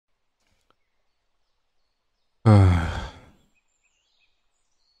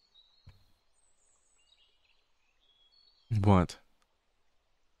What?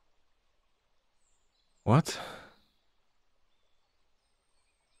 What?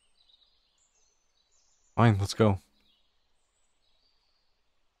 Fine, let's go.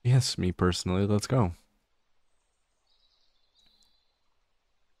 Yes, me personally, let's go.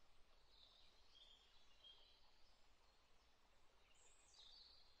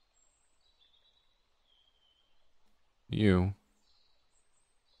 You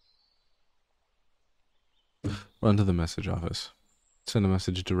run to the message office. Send a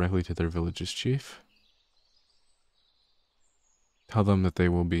message directly to their village's chief. Tell them that they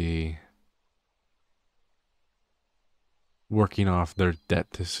will be working off their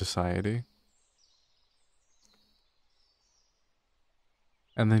debt to society.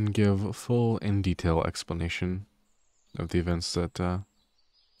 And then give a full in detail explanation of the events that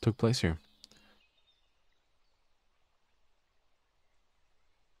took place here.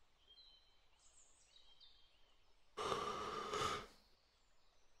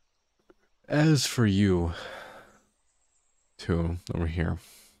 As for you two over here,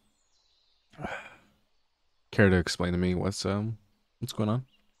 care to explain to me what's going on?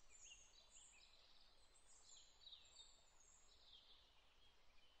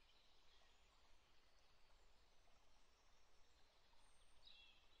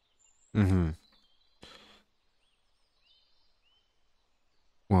 Mm-hmm.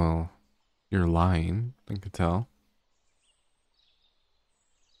 Well, you're lying, I can tell.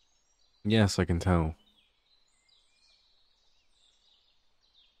 Yes, I can tell.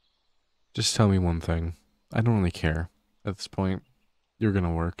 Just tell me one thing. I don't really care. At this point, you're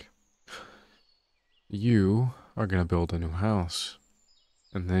gonna work. You are gonna build a new house,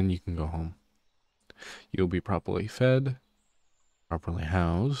 and then you can go home. You'll be properly fed, properly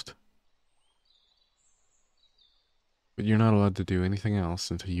housed, but you're not allowed to do anything else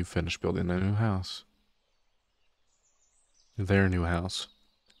until you finish building a new house. Their new house.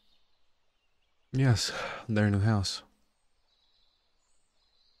 Yes, their new house.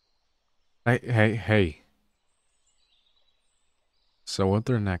 Hey. So what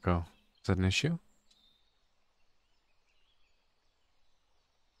their neko? Is that an issue?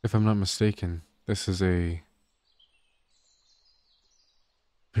 If I'm not mistaken, this is a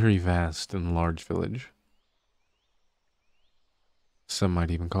very vast and large village. Some might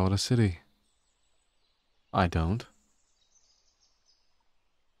even call it a city. I don't.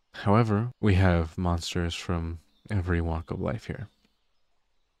 However, we have monsters from every walk of life here.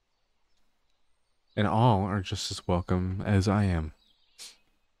 And all are just as welcome as I am.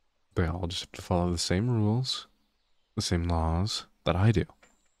 They all just have to follow the same rules, the same laws that I do.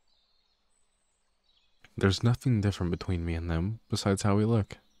 There's nothing different between me and them besides how we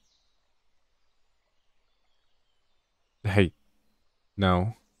look. Hey,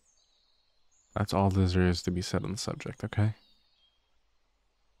 no. That's all there is to be said on the subject, okay?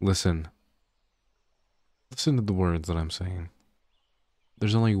 Listen. Listen to the words that I'm saying.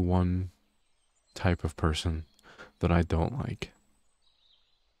 There's only one type of person that I don't like.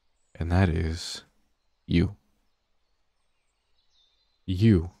 And that is you.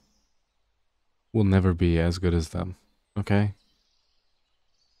 You will never be as good as them, okay?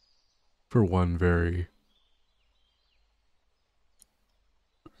 For one very,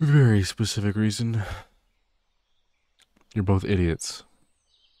 very specific reason. You're both idiots.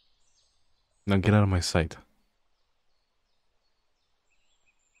 Now get out of my sight.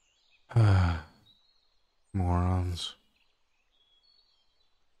 Morons.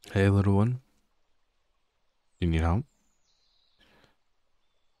 Hey, little one. You need help?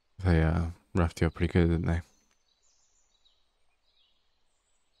 They, roughed you up pretty good, didn't they?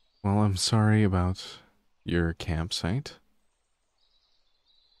 Well, I'm sorry about your campsite.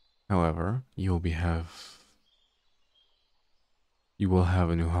 However, you will have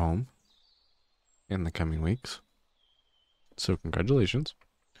a new home in the coming weeks. So congratulations.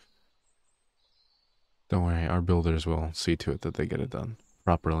 Don't worry, our builders will see to it that they get it done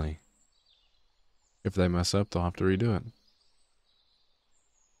properly. If they mess up, they'll have to redo it.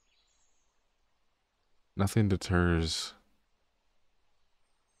 Nothing deters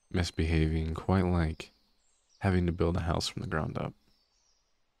misbehaving quite like having to build a house from the ground up.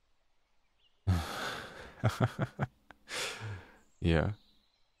 Yeah.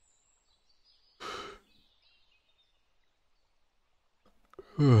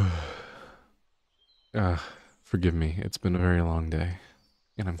 uh, Forgive me. It's been a very long day,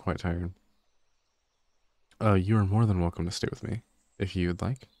 and I'm quite tired. You are more than welcome to stay with me if you would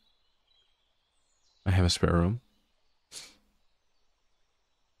like. I have a spare room.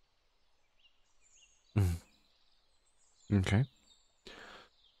 Mm. Okay.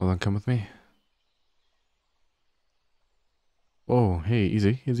 Well, then come with me. Oh, hey,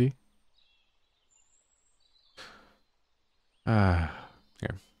 easy, easy. Here.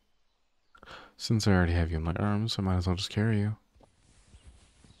 Since I already have you in my arms, I might as well just carry you,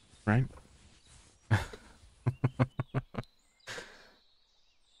 right?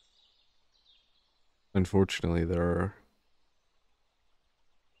 Unfortunately, there are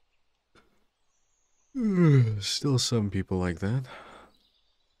still some people like that.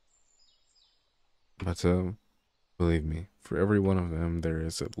 But, believe me, for every one of them, there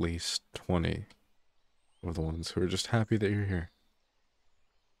is at least 20 of the ones who are just happy that you're here.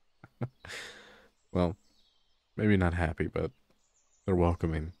 Well, maybe not happy, but they're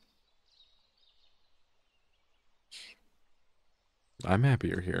welcoming. I'm happy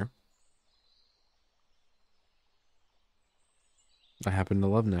you're here. I happen to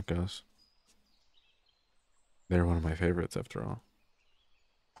love nekos. They're one of my favorites, after all.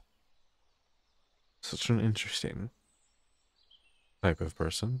 Such an interesting type of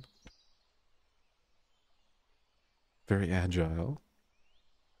person. Very agile,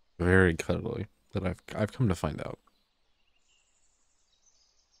 very cuddly, that I've come to find out.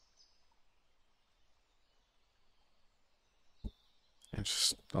 And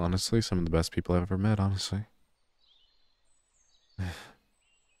just honestly, some of the best people I've ever met, honestly.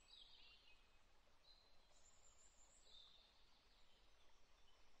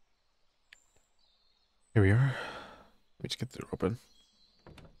 Here we are. Let me just get the door open.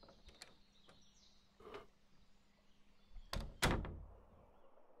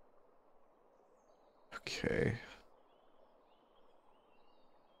 Okay.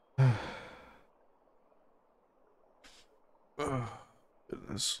 Oh,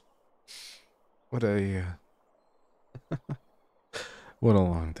 goodness. What a what a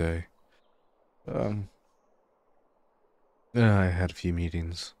long day. Um, I had a few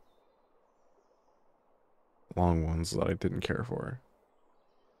meetings, long ones that I didn't care for.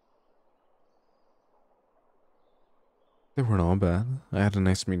 They weren't all bad. I had a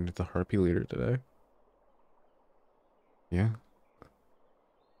nice meeting with the Harpy leader today. Yeah,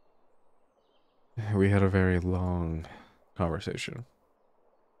 we had a very long conversation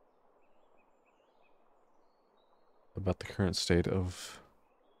about the current state of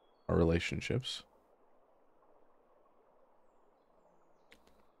our relationships.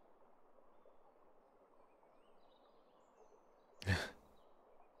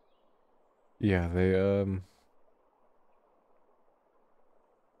 Yeah, they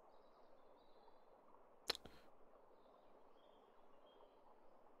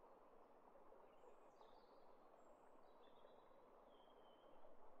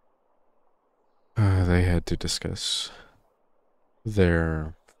had to discuss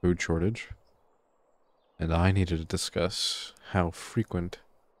their food shortage, and I needed to discuss how frequent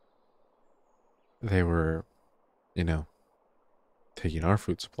they were, you know, taking our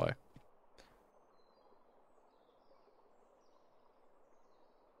food supply.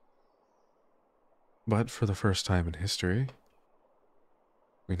 But for the first time in history,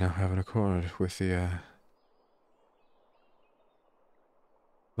 we now have an accord with the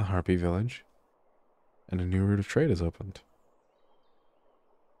Harpy village, and a new route of trade is opened.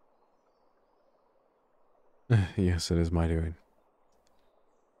 Yes, it is my doing.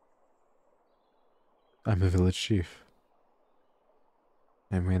 I'm a village chief.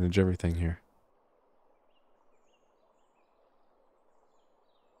 I manage everything here.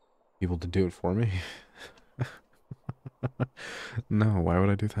 People to do it for me? No, why would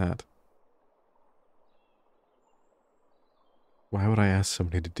I do that? Why would I ask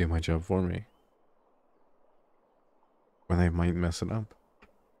somebody to do my job for me when they might mess it up?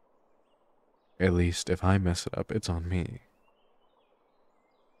 At least if I mess it up, it's on me.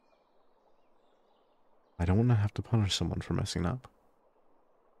 I don't want to have to punish someone for messing up.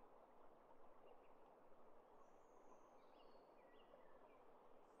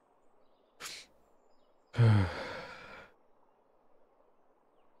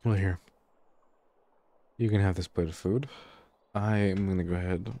 Well, here. You can have this plate of food. I am gonna go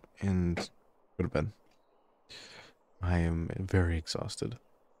ahead and go to bed. I am very exhausted.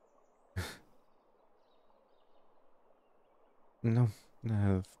 No,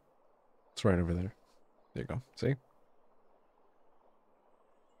 it's right over there. There you go. See?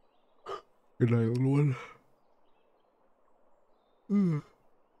 Good night, little one.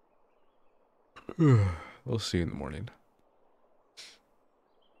 We'll see you in the morning.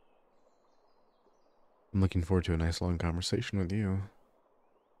 I'm looking forward to a nice long conversation with you.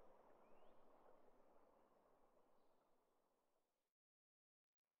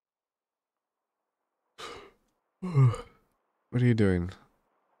 What are you doing?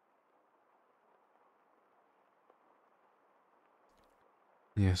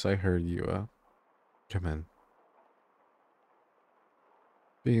 Yes, I heard you, come in.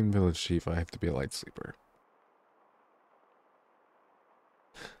 Being village chief, I have to be a light sleeper.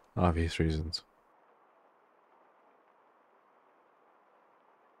 Obvious reasons.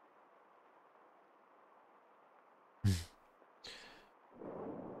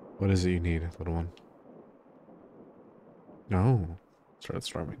 What is it you need, little one? No. Started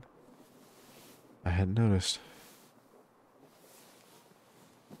storming. I hadn't noticed.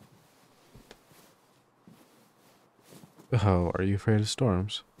 Oh, are you afraid of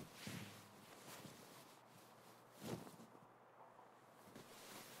storms?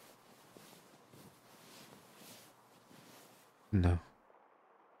 No.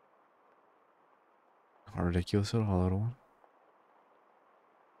 Not ridiculous at all, little one.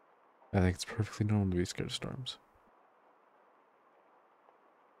 I think it's perfectly normal to be scared of storms.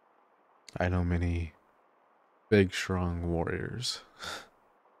 I know many big, strong warriors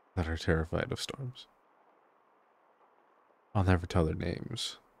that are terrified of storms. I'll never tell their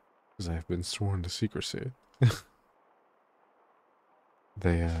names, because I have been sworn to secrecy.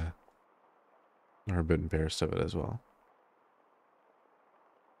 They, are a bit embarrassed of it as well.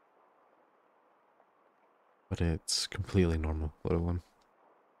 But it's completely normal, little one.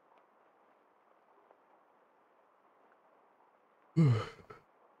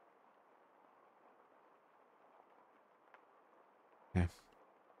 Yeah,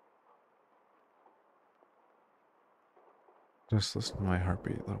 just listen to my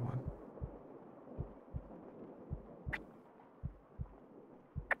heartbeat, little one.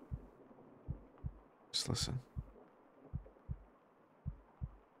 Just listen.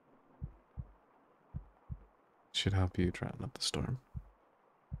 It should help you drown out the storm.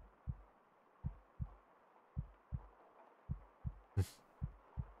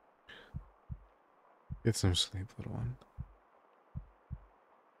 Get some sleep, little one.